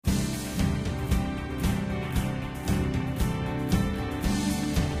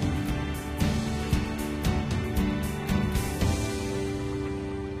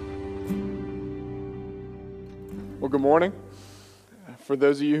Well, good morning. For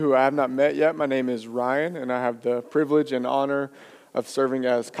those of you who I have not met yet, my name is Ryan, and I have the privilege and honor of serving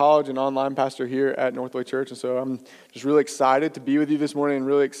as college and online pastor here at Northway Church. And so I'm just really excited to be with you this morning and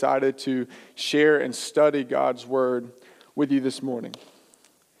really excited to share and study God's Word with you this morning.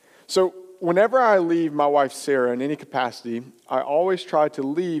 So whenever I leave my wife Sarah in any capacity, I always try to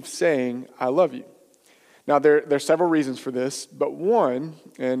leave saying, I love you. Now, there are several reasons for this, but one,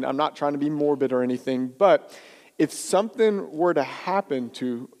 and I'm not trying to be morbid or anything, but if something were to happen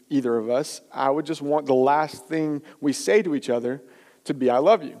to either of us, I would just want the last thing we say to each other to be, I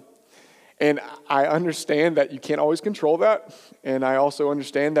love you. And I understand that you can't always control that. And I also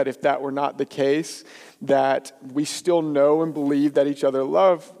understand that if that were not the case, that we still know and believe that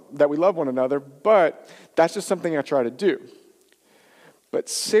that we love one another. But that's just something I try to do. But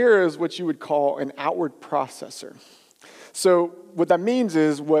Sarah is what you would call an outward processor. So what that means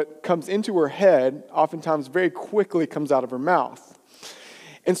is what comes into her head oftentimes very quickly comes out of her mouth.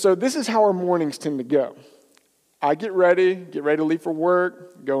 And so this is how our mornings tend to go. I get ready to leave for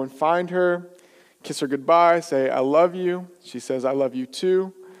work, go and find her, kiss her goodbye, say, I love you. She says, I love you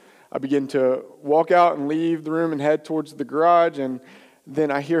too. I begin to walk out and leave the room and head towards the garage. And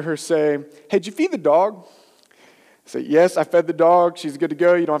then I hear her say, hey, did you feed the dog? I say, yes, I fed the dog. She's good to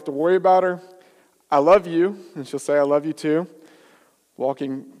go. You don't have to worry about her. I love you. And she'll say, I love you too.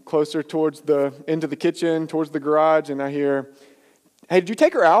 Walking closer towards into the kitchen, towards the garage, and I hear, hey, did you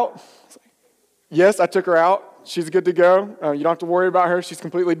take her out? Yes, I took her out. She's good to go. You don't have to worry about her. She's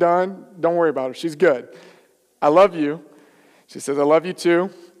completely done. Don't worry about her. She's good. I love you. She says, I love you too.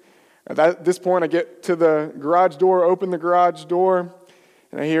 At this point, I get to the garage door, open the garage door,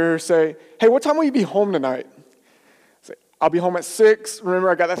 and I hear her say, hey, what time will you be home tonight? I'll be home at 6. Remember,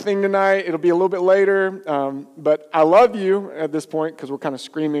 I got that thing tonight. It'll be a little bit later. But I love you at this point because we're kind of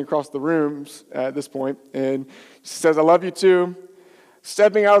screaming across the rooms at this point. And she says, I love you too.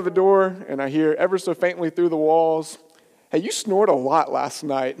 Stepping out of the door, and I hear ever so faintly through the walls, hey, you snored a lot last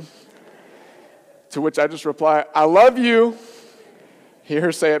night. To which I just reply, I love you. Hear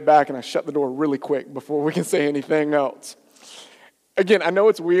her say it back, and I shut the door really quick before we can say anything else. Again, I know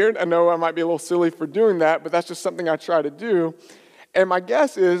it's weird. I know I might be a little silly for doing that, but that's just something I try to do. And my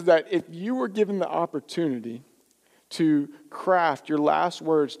guess is that if you were given the opportunity to craft your last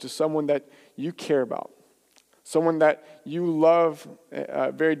words to someone that you care about, someone that you love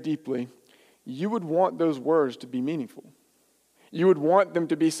very deeply, you would want those words to be meaningful. You would want them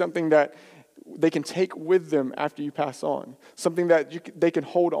to be something that they can take with them after you pass on, something that they can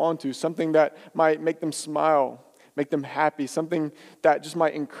hold on to, something that might make them smile, make them happy, something that just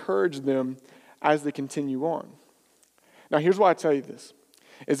might encourage them as they continue on. Now, here's why I tell you this.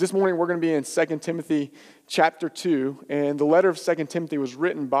 This morning we're going to be in 2 Timothy chapter 2, and the letter of 2 Timothy was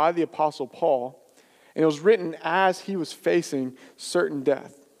written by the Apostle Paul, and it was written as he was facing certain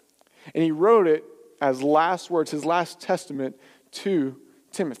death. And he wrote it as last words, his last testament to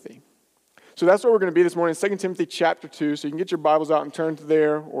Timothy. So that's where we're going to be this morning, 2 Timothy chapter 2. So you can get your Bibles out and turn to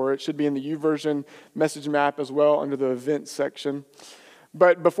there, or it should be in the YouVersion message map as well under the events section.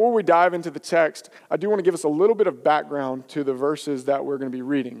 But before we dive into the text, I do want to give us a little bit of background to the verses that we're going to be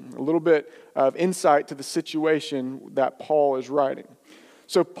reading, a little bit of insight to the situation that Paul is writing.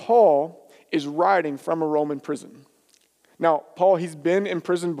 So Paul is writing from a Roman prison. Now, Paul, he's been in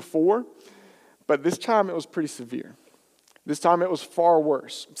prison before, but this time it was pretty severe. This time it was far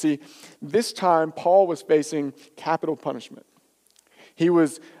worse. See, this time Paul was facing capital punishment. He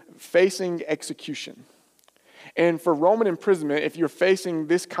was facing execution. And for Roman imprisonment, if you're facing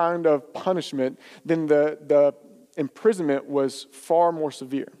this kind of punishment, then the imprisonment was far more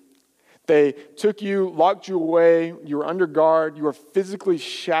severe. They took you, locked you away, you were under guard, you were physically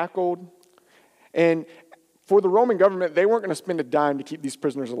shackled. And for the Roman government, they weren't going to spend a dime to keep these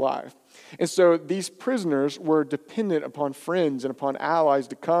prisoners alive. And so these prisoners were dependent upon friends and upon allies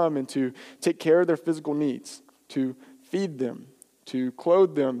to come and to take care of their physical needs, to feed them, to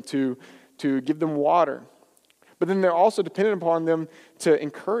clothe them, to give them water. But then they're also dependent upon them to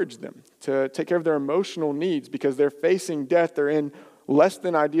encourage them, to take care of their emotional needs because they're facing death. They're in less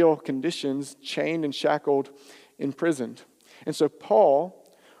than ideal conditions, chained and shackled, imprisoned. And so Paul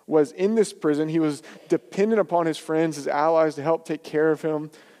was in this prison. He was dependent upon his friends, his allies to help take care of him,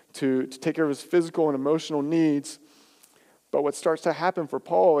 to take care of his physical and emotional needs. But what starts to happen for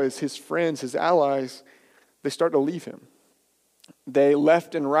Paul is his friends, his allies, they start to leave him. They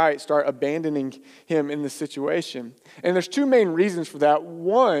left and right start abandoning him in this situation. And there's two main reasons for that.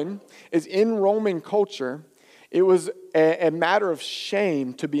 One is in Roman culture, it was a matter of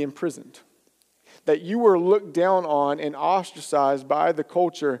shame to be imprisoned. that you were looked down on and ostracized by the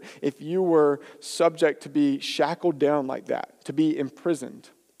culture if you were subject to be shackled down like that, to be imprisoned.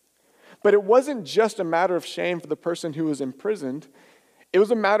 But it wasn't just a matter of shame for the person who was imprisoned. It was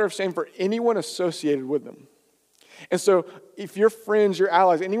a matter of shame for anyone associated with them. And so if your friends, your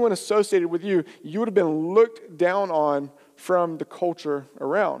allies, anyone associated with you, you would have been looked down on from the culture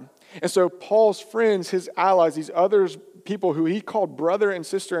around. And so Paul's friends, his allies, these others, people who he called brother and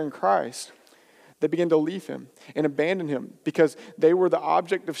sister in Christ, they began to leave him and abandon him because they were the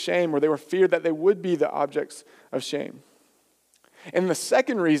object of shame, or they were feared that they would be the objects of shame. And the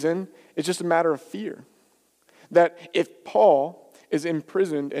second reason is just a matter of fear. That if Paul is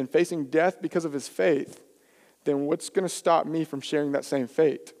imprisoned and facing death because of his faith, then what's going to stop me from sharing that same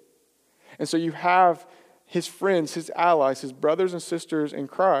fate? And so you have his friends, his allies, his brothers and sisters in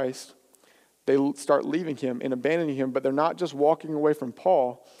Christ, they start leaving him and abandoning him, but they're not just walking away from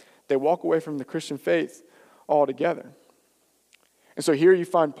Paul, they walk away from the Christian faith altogether. And so here you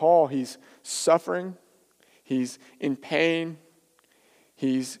find Paul, he's suffering, he's in pain,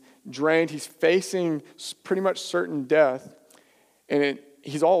 he's drained, he's facing pretty much certain death, and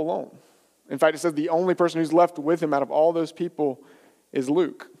he's all alone. In fact, it says the only person who's left with him out of all those people is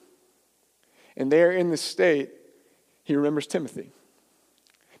Luke. And there in this state, he remembers Timothy.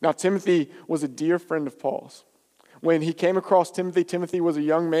 Now, Timothy was a dear friend of Paul's. When he came across Timothy, Timothy was a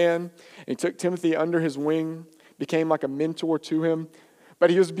young man, and he took Timothy under his wing, became like a mentor to him. But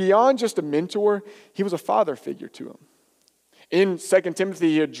he was beyond just a mentor, he was a father figure to him. In 2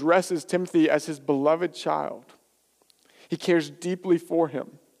 Timothy, he addresses Timothy as his beloved child. He cares deeply for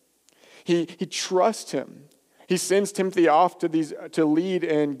him. He trusts him. He sends Timothy off to lead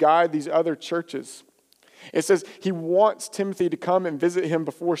and guide these other churches. It says he wants Timothy to come and visit him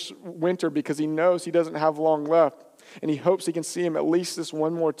before winter because he knows he doesn't have long left, and he hopes he can see him at least this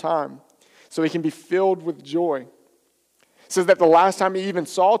one more time so he can be filled with joy. It says that the last time he even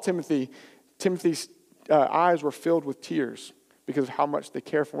saw Timothy, Timothy's eyes were filled with tears because of how much they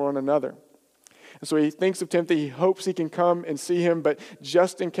care for one another. And so he thinks of Timothy, he hopes he can come and see him, but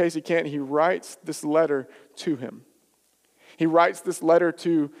just in case he can't, he writes this letter to him. He writes this letter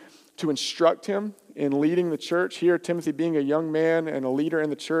to instruct him in leading the church. Here, Timothy being a young man and a leader in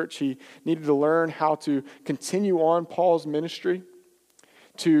the church, he needed to learn how to continue on Paul's ministry,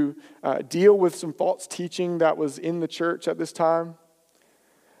 to deal with some false teaching that was in the church at this time.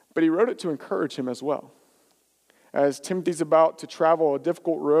 But he wrote it to encourage him as well. As Timothy's about to travel a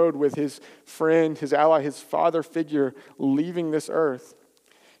difficult road with his friend, his ally, his father figure leaving this earth,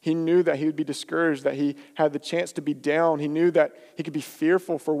 he knew that he would be discouraged, that he had the chance to be down. He knew that he could be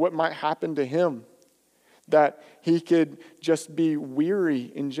fearful for what might happen to him, that he could just be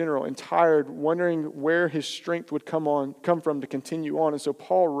weary in general and tired, wondering where his strength would come from to continue on. And so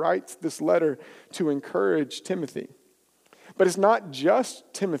Paul writes this letter to encourage Timothy. But it's not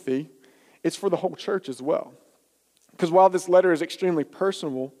just Timothy, it's for the whole church as well. Because while this letter is extremely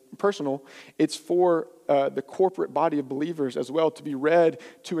personal, it's for the corporate body of believers as well to be read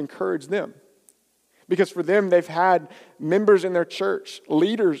to encourage them. Because for them, they've had members in their church,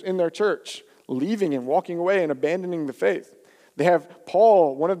 leaders in their church, leaving and walking away and abandoning the faith. They have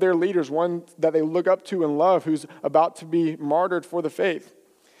Paul, one of their leaders, one that they look up to and love, who's about to be martyred for the faith.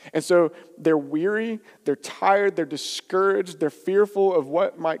 And so they're weary, they're tired, they're discouraged, they're fearful of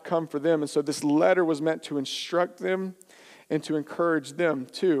what might come for them. And so this letter was meant to instruct them and to encourage them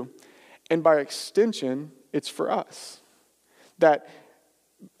too. And by extension, it's for us. That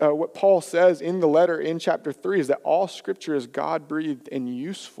what Paul says in the letter in chapter 3 is that all scripture is God-breathed and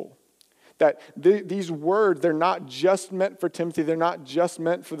useful. That these words, they're not just meant for Timothy, they're not just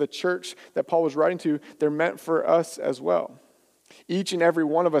meant for the church that Paul was writing to, they're meant for us as well. Each and every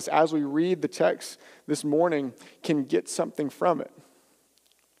one of us, as we read the text this morning, can get something from it.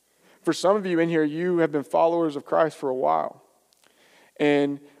 For some of you in here, you have been followers of Christ for a while.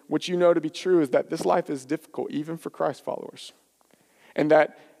 And what you know to be true is that this life is difficult, even for Christ followers. And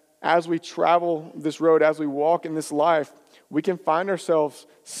that as we travel this road, as we walk in this life, we can find ourselves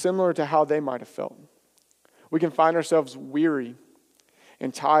similar to how they might have felt. We can find ourselves weary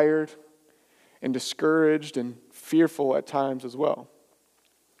and tired and discouraged and fearful at times as well.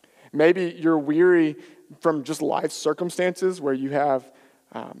 Maybe you're weary from just life circumstances where you've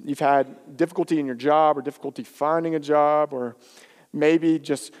had difficulty in your job or difficulty finding a job, or maybe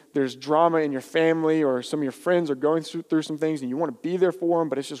just there's drama in your family or some of your friends are going through some things and you want to be there for them,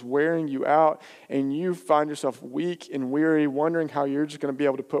 but it's just wearing you out and you find yourself weak and weary, wondering how you're just going to be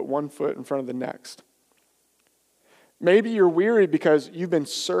able to put one foot in front of the next. Maybe you're weary because you've been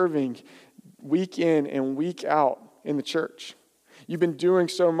serving week in and week out in the church. You've been doing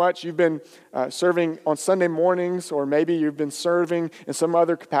so much. You've been serving on Sunday mornings, or maybe you've been serving in some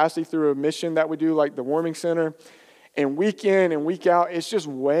other capacity through a mission that we do, like the Warming Center. And week in and week out, it's just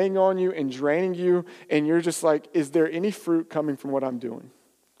weighing on you and draining you. And you're just like, is there any fruit coming from what I'm doing?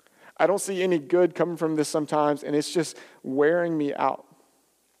 I don't see any good coming from this sometimes, and it's just wearing me out.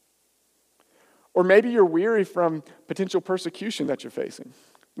 Or maybe you're weary from potential persecution that you're facing.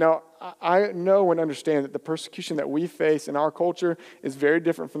 Now, I know and understand that the persecution that we face in our culture is very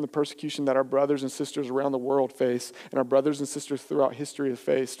different from the persecution that our brothers and sisters around the world face and our brothers and sisters throughout history have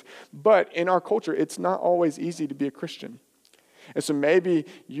faced. But in our culture, it's not always easy to be a Christian. And so maybe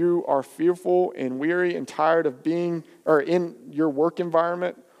you are fearful and weary and tired of being or in your work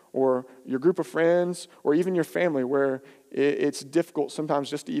environment or your group of friends or even your family where it's difficult sometimes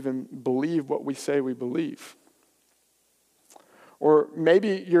just to even believe what we say we believe. Or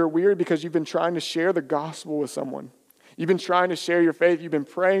maybe you're weary because you've been trying to share the gospel with someone. You've been trying to share your faith. You've been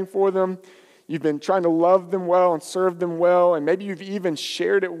praying for them. You've been trying to love them well and serve them well. And maybe you've even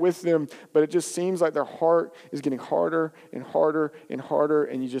shared it with them, but it just seems like their heart is getting harder and harder and harder,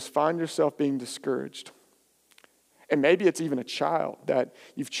 and you just find yourself being discouraged. And maybe it's even a child that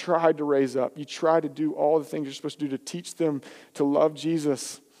you've tried to raise up. You try to do all the things you're supposed to do to teach them to love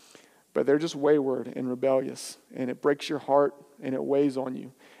Jesus, but they're just wayward and rebellious, and it breaks your heart and it weighs on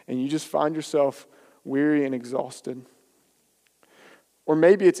you, and you just find yourself weary and exhausted. Or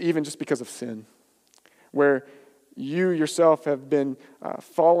maybe it's even just because of sin, where you yourself have been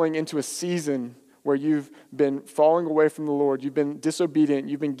falling into a season where you've been falling away from the Lord. You've been disobedient.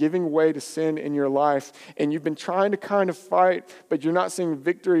 You've been giving way to sin in your life, and you've been trying to kind of fight, but you're not seeing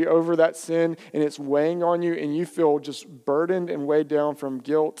victory over that sin, and it's weighing on you, and you feel just burdened and weighed down from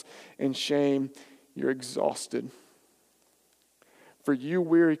guilt and shame. You're exhausted. For you,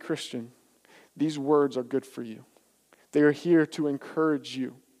 weary Christian, these words are good for you. They are here to encourage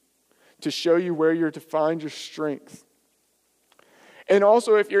you, to show you where you're to find your strength. And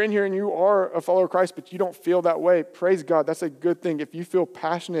also, if you're in here and you are a follower of Christ, but you don't feel that way, praise God, that's a good thing. If you feel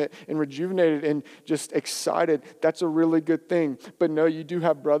passionate and rejuvenated and just excited, that's a really good thing. But no, you do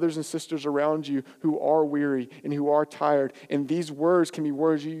have brothers and sisters around you who are weary and who are tired. And these words can be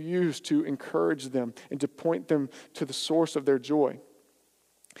words you use to encourage them and to point them to the source of their joy.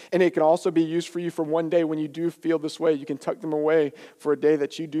 And it can also be used for you for one day when you do feel this way. You can tuck them away for a day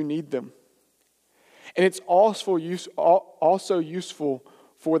that you do need them. And it's also useful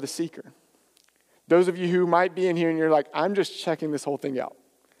for the seeker. Those of you who might be in here and you're like, I'm just checking this whole thing out.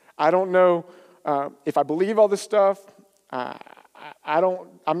 I don't know if I believe all this stuff. I'm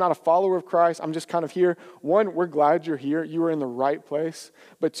not a follower of Christ. I'm just kind of here. One, we're glad you're here. You are in the right place.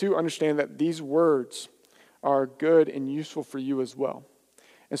 But two, understand that these words are good and useful for you as well.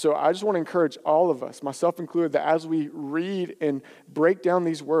 And so I just want to encourage all of us, myself included, that as we read and break down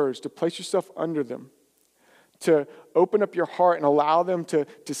these words, to place yourself under them, to open up your heart and allow them to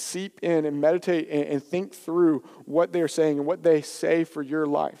seep in and meditate and think through what they're saying and what they say for your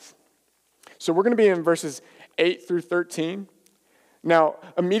life. So we're going to be in verses 8 through 13. Now,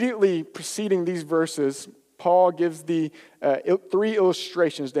 immediately preceding these verses, Paul gives the three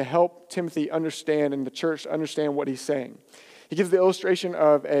illustrations to help Timothy understand and the church understand what he's saying. He gives the illustration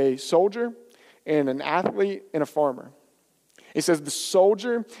of a soldier and an athlete and a farmer. He says the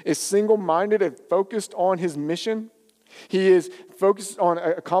soldier is single-minded and focused on his mission. He is focused on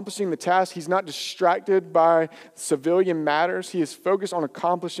accomplishing the task. He's not distracted by civilian matters. He is focused on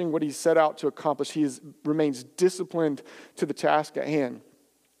accomplishing what he set out to accomplish. He remains disciplined to the task at hand.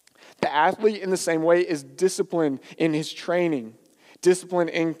 The athlete, in the same way, is disciplined in his training, disciplined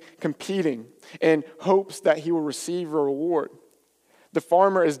in competing, and hopes that he will receive a reward. The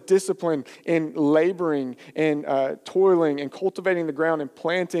farmer is disciplined in laboring and toiling and cultivating the ground and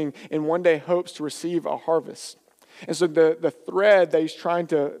planting, and one day hopes to receive a harvest. And so the thread that he's trying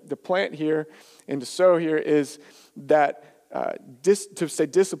to plant here and to sow here is that to stay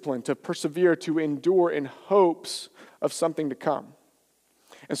disciplined, to persevere, to endure in hopes of something to come.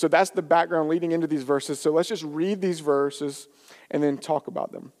 And so that's the background leading into these verses. So let's just read these verses and then talk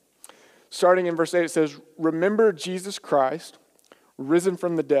about them. Starting in verse 8, it says, "Remember Jesus Christ, risen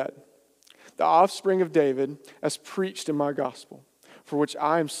from the dead, the offspring of David, as preached in my gospel, for which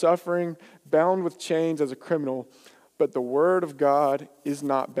I am suffering, bound with chains as a criminal, but the word of God is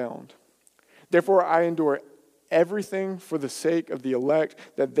not bound. Therefore I endure everything for the sake of the elect,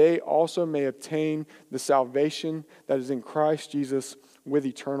 that they also may obtain the salvation that is in Christ Jesus with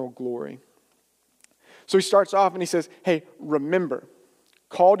eternal glory." So he starts off and he says, hey, remember,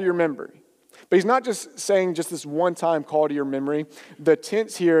 call to your memory. But he's not just saying just this one-time call to your memory. The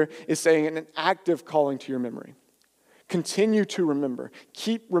tense here is saying an active calling to your memory. Continue to remember.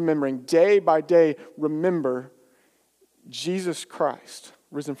 Keep remembering. Day by day, remember Jesus Christ,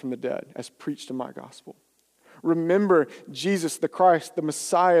 risen from the dead, as preached in my gospel. Remember Jesus, the Christ, the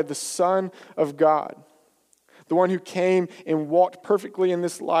Messiah, the Son of God, the one who came and walked perfectly in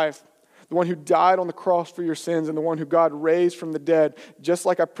this life, the one who died on the cross for your sins, and the one who God raised from the dead, just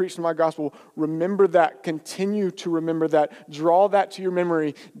like I preached in my gospel. Remember that. Continue to remember that. Draw that to your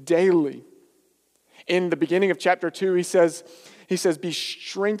memory daily. In the beginning of chapter 2, he says, be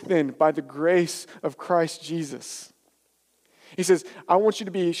strengthened by the grace of Christ Jesus. He says, I want you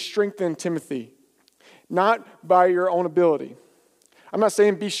to be strengthened, Timothy, not by your own ability. I'm not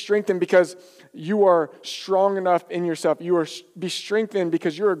saying be strengthened because you are strong enough in yourself. Be strengthened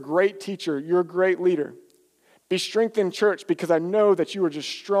because you're a great teacher. You're a great leader. Be strengthened, church, because I know that you are just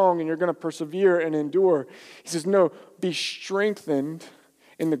strong and you're going to persevere and endure. He says, no, be strengthened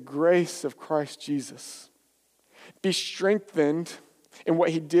in the grace of Christ Jesus. Be strengthened in what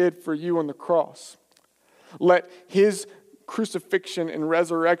he did for you on the cross. Let his crucifixion and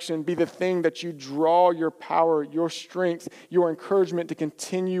resurrection be the thing that you draw your power, your strength, your encouragement to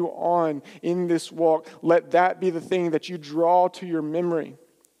continue on in this walk. Let that be the thing that you draw to your memory.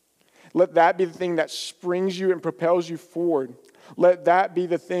 Let that be the thing that springs you and propels you forward. Let that be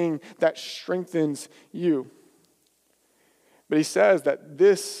the thing that strengthens you. But he says that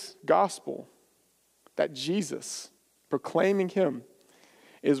this gospel, that Jesus, proclaiming him,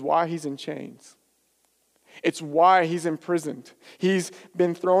 is why he's in chains. It's why he's imprisoned. He's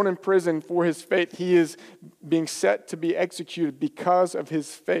been thrown in prison for his faith. He is being set to be executed because of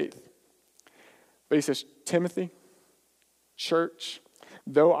his faith. But he says, Timothy, church,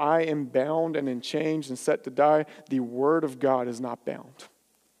 though I am bound and in chains and set to die, the word of God is not bound.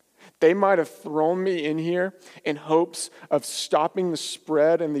 They might have thrown me in here in hopes of stopping the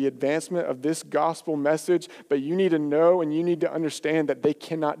spread and the advancement of this gospel message, but you need to know and you need to understand that they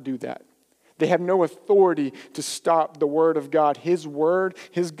cannot do that. They have no authority to stop the word of God. His word,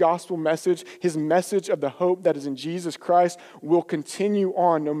 his gospel message, his message of the hope that is in Jesus Christ will continue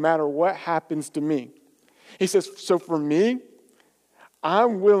on no matter what happens to me. He says, so for me,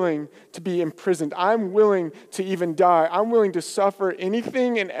 I'm willing to be imprisoned. I'm willing to even die. I'm willing to suffer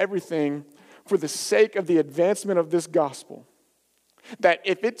anything and everything for the sake of the advancement of this gospel. That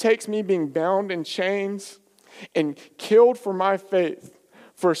if it takes me being bound in chains and killed for my faith,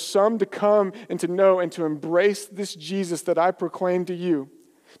 for some to come and to know and to embrace this Jesus that I proclaim to you,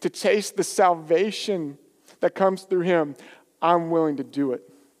 to taste the salvation that comes through him, I'm willing to do it.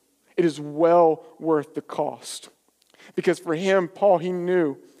 It is well worth the cost. Because for him, Paul, he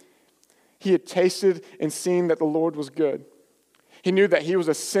knew he had tasted and seen that the Lord was good. He knew that he was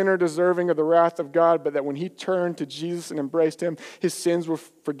a sinner deserving of the wrath of God, but that when he turned to Jesus and embraced him, his sins were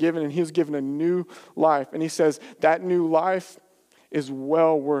forgiven and he was given a new life. And he says that new life is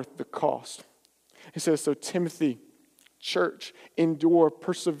well worth the cost. He says, so Timothy, church, endure,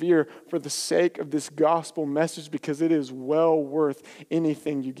 persevere for the sake of this gospel message because it is well worth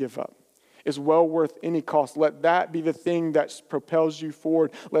anything you give up. It's well worth any cost. Let that be the thing that propels you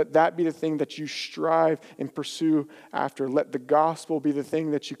forward. Let that be the thing that you strive and pursue after. Let the gospel be the thing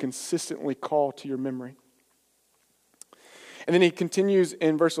that you consistently call to your memory. And then he continues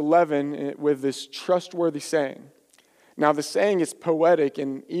in verse 11 with this trustworthy saying. Now, the saying is poetic,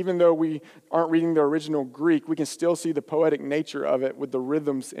 and even though we aren't reading the original Greek, we can still see the poetic nature of it with the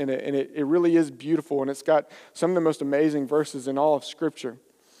rhythms in it, and it really is beautiful, and it's got some of the most amazing verses in all of Scripture.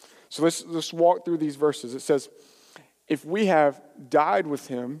 So let's walk through these verses. It says, if we have died with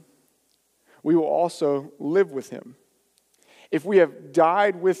him, we will also live with him. If we have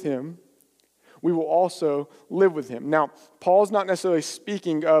died with him, we will also live with him. Now, Paul's not necessarily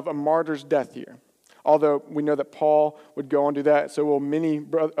speaking of a martyr's death here, although we know that Paul would go on to do that. So will many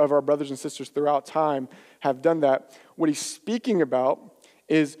of our brothers and sisters throughout time have done that. What he's speaking about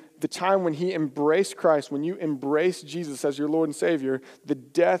is the time when he embraced Christ, when you embrace Jesus as your Lord and Savior, the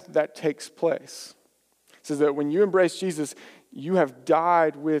death that takes place. It says that when you embrace Jesus, you have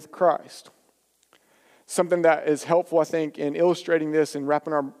died with Christ. Something that is helpful, I think, in illustrating this and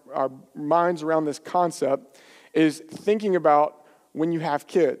wrapping our minds around this concept is thinking about when you have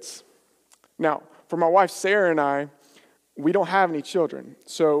kids. Now, for my wife Sarah and I, we don't have any children.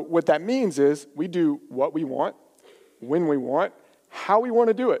 So what that means is we do what we want, when we want, how we want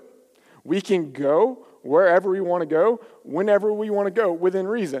to do it. We can go wherever we want to go, whenever we want to go, within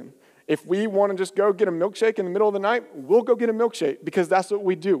reason. If we want to just go get a milkshake in the middle of the night, we'll go get a milkshake because that's what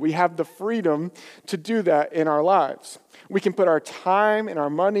we do. We have the freedom to do that in our lives. We can put our time and our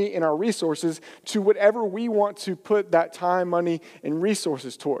money and our resources to whatever we want to put that time, money, and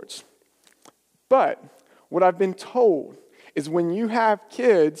resources towards. But what I've been told is when you have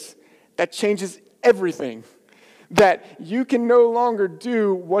kids, that changes everything. That you can no longer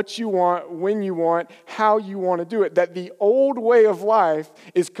do what you want, when you want, how you want to do it. That the old way of life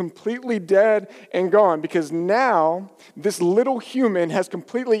is completely dead and gone because now this little human has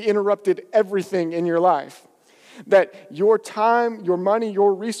completely interrupted everything in your life. That your time, your money,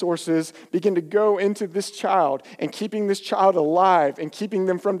 your resources begin to go into this child and keeping this child alive and keeping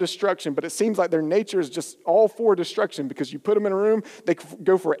them from destruction. But it seems like their nature is just all for destruction because you put them in a room, they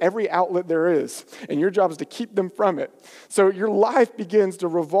go for every outlet there is. And your job is to keep them from it. So your life begins to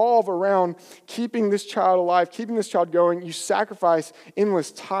revolve around keeping this child alive, keeping this child going. You sacrifice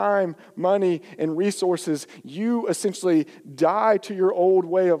endless time, money, and resources. You essentially die to your old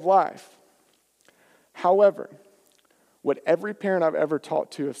way of life. However, what every parent I've ever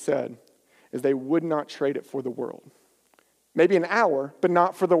talked to have said is they would not trade it for the world. Maybe an hour, but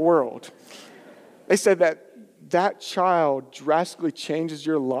not for the world. They said that child drastically changes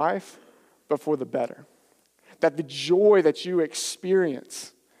your life, but for the better. That the joy that you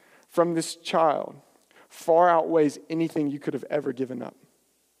experience from this child far outweighs anything you could have ever given up.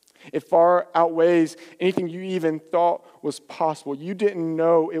 It far outweighs anything you even thought was possible. You didn't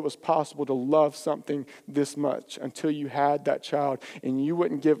know it was possible to love something this much until you had that child, and you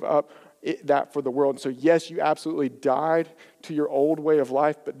wouldn't give up that for the world. So yes, you absolutely died to your old way of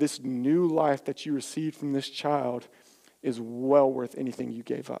life, but this new life that you received from this child is well worth anything you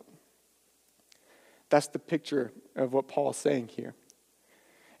gave up. That's the picture of what Paul's saying here,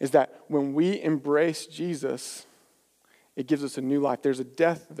 is that when we embrace Jesus, it gives us a new life. There's a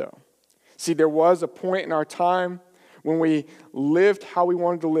death, though. See, there was a point in our time when we lived how we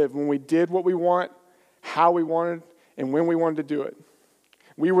wanted to live, when we did what we want, how we wanted, and when we wanted to do it.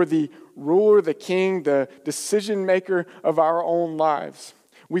 We were the ruler, the king, the decision maker of our own lives.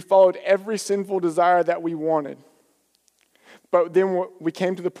 We followed every sinful desire that we wanted. But then we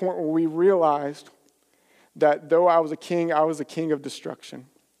came to the point where we realized that though I was a king of destruction.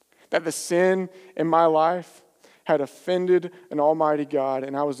 That the sin in my life had offended an almighty God,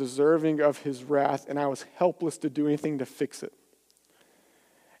 and I was deserving of his wrath, and I was helpless to do anything to fix it.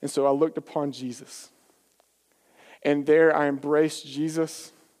 And so I looked upon Jesus. And there I embraced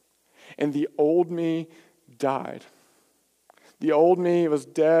Jesus, and the old me died. The old me was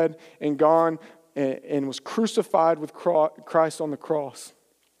dead and gone and was crucified with Christ on the cross.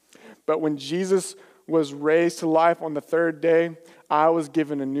 But when Jesus was raised to life on the third day, I was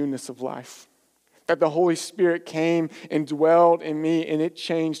given a newness of life. That the Holy Spirit came and dwelled in me, and it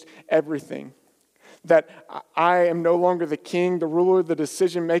changed everything. That I am no longer the king, the ruler, the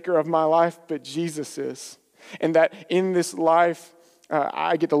decision maker of my life, but Jesus is. And that in this life,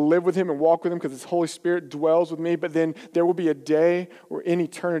 I get to live with him and walk with him because his Holy Spirit dwells with me. But then there will be a day or in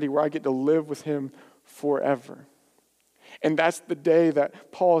eternity where I get to live with him forever. And that's the day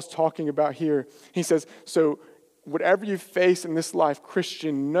that Paul is talking about here. He says, so whatever you face in this life,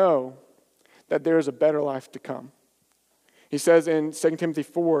 Christian, know that there is a better life to come. He says in 2 Timothy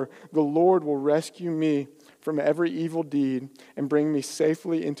 4, the Lord will rescue me from every evil deed and bring me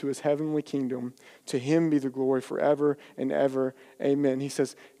safely into his heavenly kingdom. To him be the glory forever and ever. Amen. He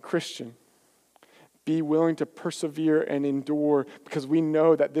says, Christian, be willing to persevere and endure because we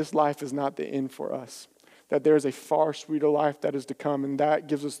know that this life is not the end for us. That there is a far sweeter life that is to come, and that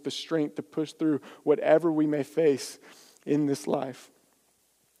gives us the strength to push through whatever we may face in this life.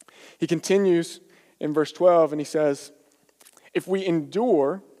 He continues in verse 12, and he says, if we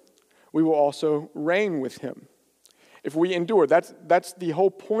endure, we will also reign with him. If we endure, that's the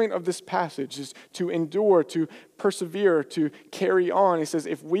whole point of this passage, is to endure, to persevere, to carry on. He says,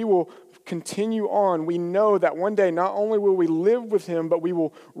 if we will continue on, we know that one day not only will we live with him, but we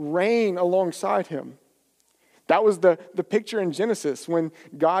will reign alongside him. That was the picture in Genesis. When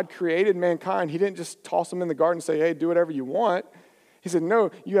God created mankind, he didn't just toss them in the garden and say, hey, do whatever you want. He said, no,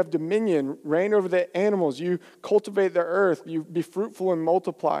 you have dominion, reign over the animals, you cultivate the earth, you be fruitful and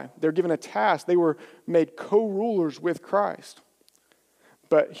multiply. They're given a task. They were made co-rulers with Christ.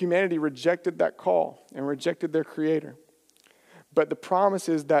 But humanity rejected that call and rejected their creator. But the promise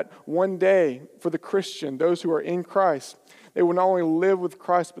is that one day, for the Christian, those who are in Christ, they will not only live with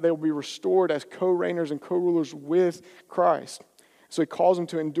Christ, but they will be restored as co-reigners and co-rulers with Christ. So he calls them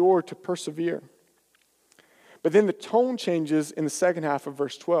to endure, to persevere. But then the tone changes in the second half of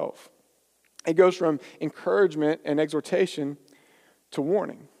verse 12. It goes from encouragement and exhortation to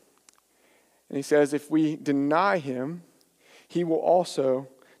warning. And he says, if we deny him, he will also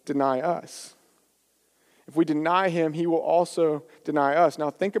deny us. If we deny him, he will also deny us. Now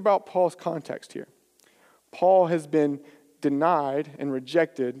think about Paul's context here. Paul has been denied and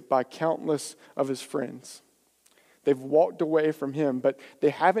rejected by countless of his friends. They've walked away from him, but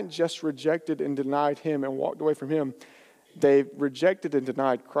they haven't just rejected and denied him and walked away from him. They've rejected and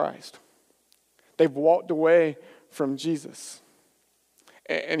denied Christ. They've walked away from Jesus.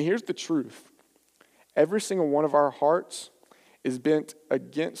 And here's the truth. Every single one of our hearts is bent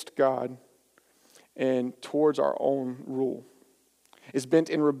against God and towards our own rule. Is bent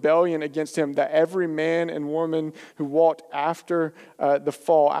in rebellion against him, that every man and woman who walked after the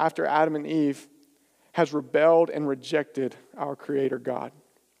fall, after Adam and Eve, has rebelled and rejected our Creator God.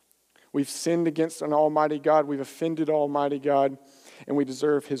 We've sinned against an almighty God, we've offended Almighty God, and we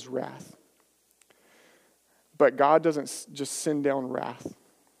deserve his wrath. But God doesn't just send down wrath.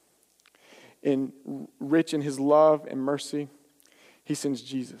 Rich in his love and mercy, he sends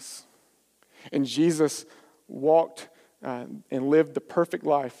Jesus. And Jesus walked and lived the perfect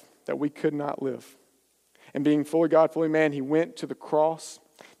life that we could not live. And being fully God, fully man, he went to the cross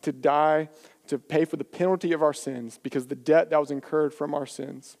to die, to pay for the penalty of our sins, because the debt that was incurred from our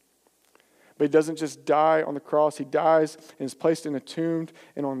sins. But he doesn't just die on the cross. He dies and is placed in a tomb.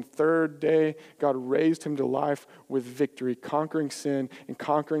 And on the third day, God raised him to life with victory, conquering sin and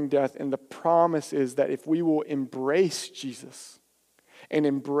conquering death. And the promise is that if we will embrace Jesus and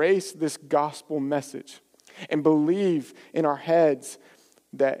embrace this gospel message and believe in our heads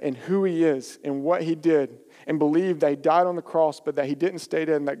that in who he is and what he did, and believe that he died on the cross, but that he didn't stay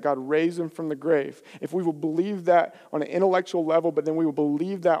dead and that God raised him from the grave, if we will believe that on an intellectual level, but then we will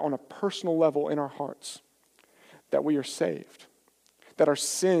believe that on a personal level in our hearts, that we are saved, that our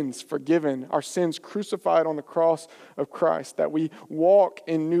sins forgiven, our sins crucified on the cross of Christ, that we walk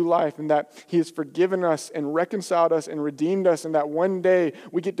in new life, and that he has forgiven us and reconciled us and redeemed us, and that one day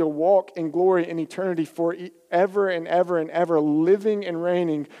we get to walk in glory in eternity forever and ever and ever, living and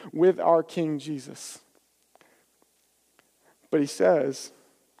reigning with our King Jesus. But he says,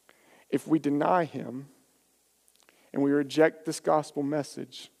 if we deny him and we reject this gospel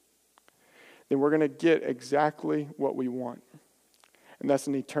message, then we're going to get exactly what we want. And that's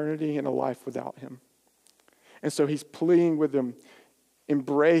an eternity and a life without him. And so he's pleading with them,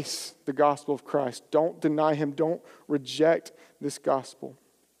 embrace the gospel of Christ. Don't deny him. Don't reject this gospel.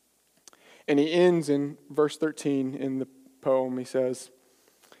 And he ends in verse 13 in the poem. He says,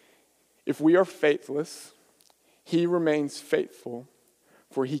 if we are faithless, he remains faithful,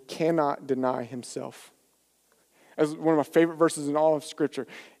 for he cannot deny himself. That's one of my favorite verses in all of Scripture.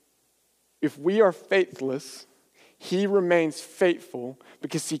 If we are faithless, he remains faithful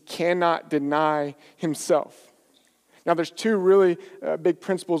because he cannot deny himself. Now, there's two really big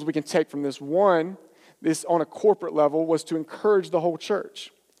principles we can take from this. One, this on a corporate level, was to encourage the whole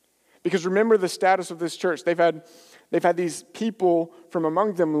church. Because remember the status of this church. They've had these people from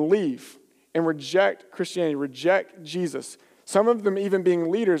among them leave and reject Christianity, reject Jesus. Some of them even being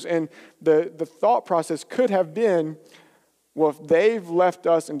leaders. And the thought process could have been, well, if they've left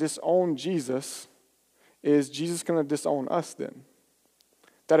us and disowned Jesus, is Jesus going to disown us then?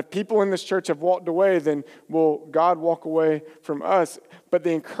 That if people in this church have walked away, then will God walk away from us? But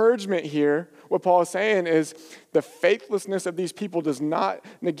the encouragement here, what Paul is saying is the faithlessness of these people does not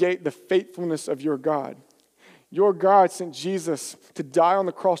negate the faithfulness of your God. Your God sent Jesus to die on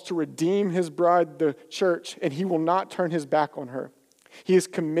the cross to redeem his bride, the church, and he will not turn his back on her. He is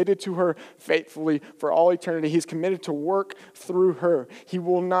committed to her faithfully for all eternity. He's committed to work through her. He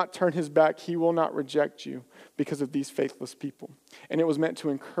will not turn his back. He will not reject you because of these faithless people. And it was meant to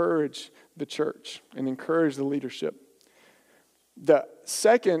encourage the church and encourage the leadership. The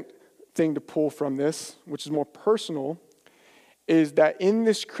second thing to pull from this, which is more personal, is that in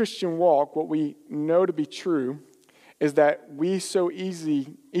this Christian walk, what we know to be true is that we so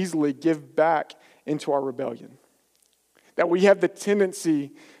easily give back into our rebellion. That we have the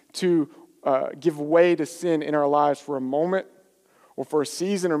tendency to give way to sin in our lives for a moment or for a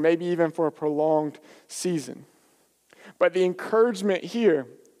season or maybe even for a prolonged season. But the encouragement here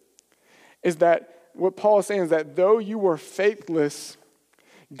is that what Paul is saying is that though you were faithless,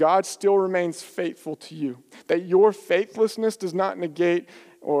 God still remains faithful to you. That your faithlessness does not negate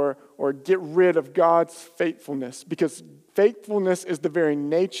or get rid of God's faithfulness, because faithfulness is the very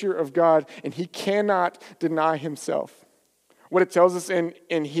nature of God, and he cannot deny himself. What it tells us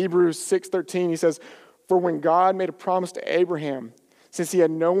in Hebrews 6:13, he says, for when God made a promise to Abraham, since he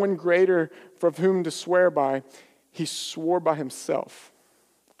had no one greater for whom to swear by, he swore by himself,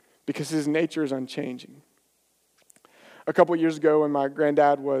 because his nature is unchanging. A couple years ago when my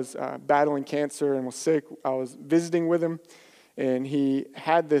granddad was battling cancer and was sick, I was visiting with him, and he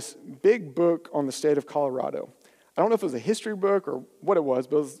had this big book on the state of Colorado. I don't know if it was a history book or what it was,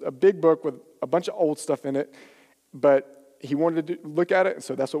 but it was a big book with a bunch of old stuff in it. But he wanted to look at it, and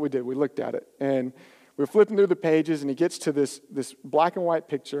so that's what we did. We looked at it. And we were flipping through the pages, and he gets to this black and white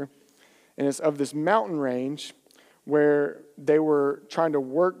picture, and it's of this mountain range where they were trying to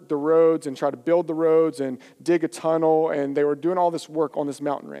work the roads and try to build the roads and dig a tunnel, and they were doing all this work on this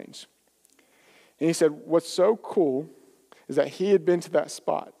mountain range. And he said, what's so cool is that he had been to that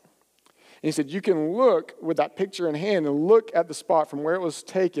spot. And he said, you can look with that picture in hand and look at the spot from where it was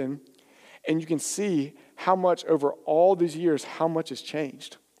taken, and you can see how much over all these years, how much has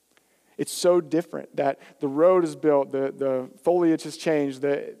changed. It's so different that the road is built, the foliage has changed,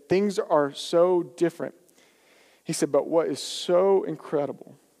 things are so different. He said, but what is so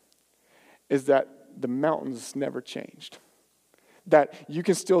incredible is that the mountains never changed. That you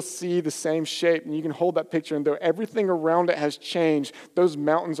can still see the same shape, and you can hold that picture, and though everything around it has changed, those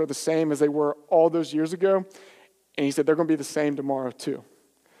mountains are the same as they were all those years ago. And he said, they're going to be the same tomorrow too.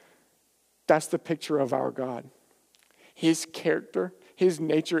 That's the picture of our God. His character, his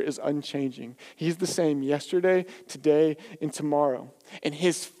nature is unchanging. He's the same yesterday, today, and tomorrow. And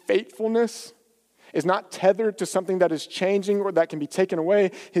his faithfulness is not tethered to something that is changing or that can be taken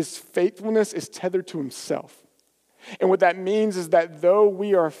away. His faithfulness is tethered to himself. And what that means is that though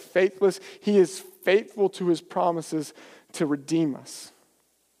we are faithless, he is faithful to his promises to redeem us.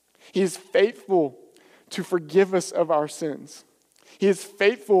 He is faithful to forgive us of our sins. He is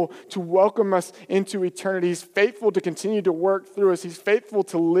faithful to welcome us into eternity. He's faithful to continue to work through us. He's faithful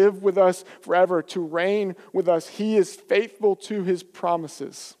to live with us forever, to reign with us. He is faithful to his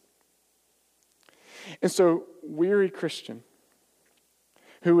promises. And so, weary Christian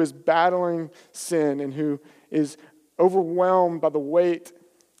who is battling sin and who is overwhelmed by the weight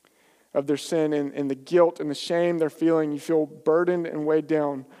of their sin and the guilt and the shame they're feeling, you feel burdened and weighed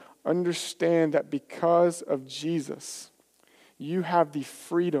down, understand that because of Jesus, you have the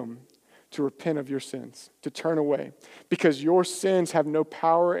freedom to repent of your sins, to turn away. Because your sins have no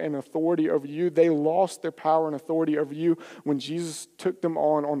power and authority over you. They lost their power and authority over you when Jesus took them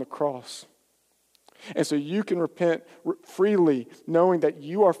on the cross. And so you can repent freely, knowing that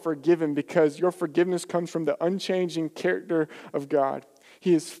you are forgiven because your forgiveness comes from the unchanging character of God.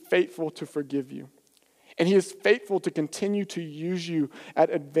 He is faithful to forgive you. And he is faithful to continue to use you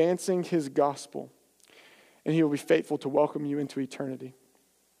at advancing his gospel. And he will be faithful to welcome you into eternity.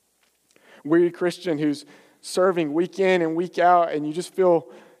 Weary Christian who's serving week in and week out, and you just feel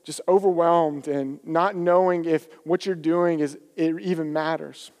just overwhelmed and not knowing if what you're doing it even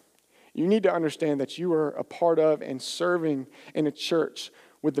matters. You need to understand that you are a part of and serving in a church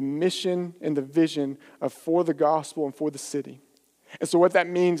with the mission and the vision of for the gospel and for the city. And so what that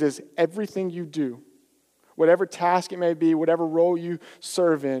means is everything you do, whatever task it may be, whatever role you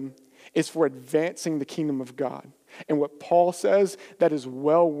serve in, is for advancing the kingdom of God. And what Paul says, that is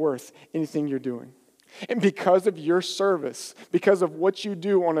well worth anything you're doing. And because of your service, because of what you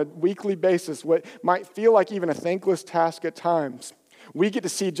do on a weekly basis, what might feel like even a thankless task at times, we get to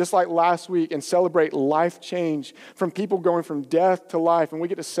see, just like last week, and celebrate life change from people going from death to life. And we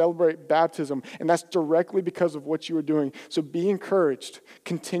get to celebrate baptism. And that's directly because of what you are doing. So be encouraged.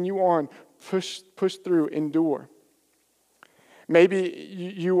 Continue on. Push through. Endure.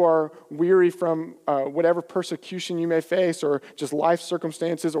 Maybe you are weary from whatever persecution you may face or just life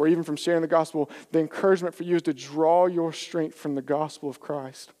circumstances or even from sharing the gospel. The encouragement for you is to draw your strength from the gospel of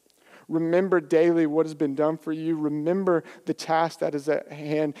Christ. Remember daily what has been done for you. Remember the task that is at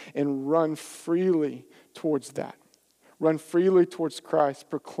hand and run freely towards that. Run freely towards Christ,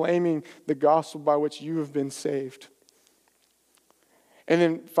 proclaiming the gospel by which you have been saved. And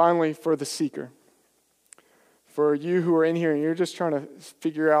then finally, for the seeker. For you who are in here and you're just trying to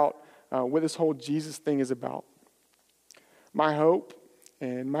figure out what this whole Jesus thing is about. My hope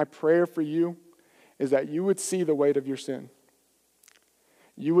and my prayer for you is that you would see the weight of your sin.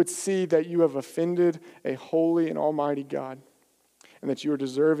 You would see that you have offended a holy and almighty God and that you are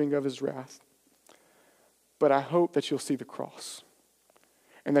deserving of his wrath. But I hope that you'll see the cross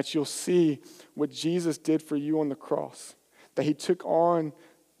and that you'll see what Jesus did for you on the cross, that he took on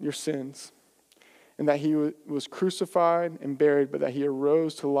your sins and that he was crucified and buried, but that he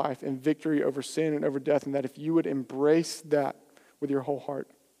arose to life in victory over sin and over death, and that if you would embrace that with your whole heart,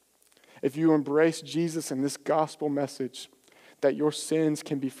 if you embrace Jesus and this gospel message, that your sins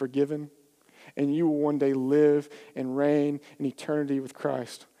can be forgiven, and you will one day live and reign in eternity with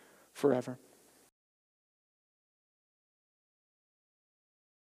Christ forever.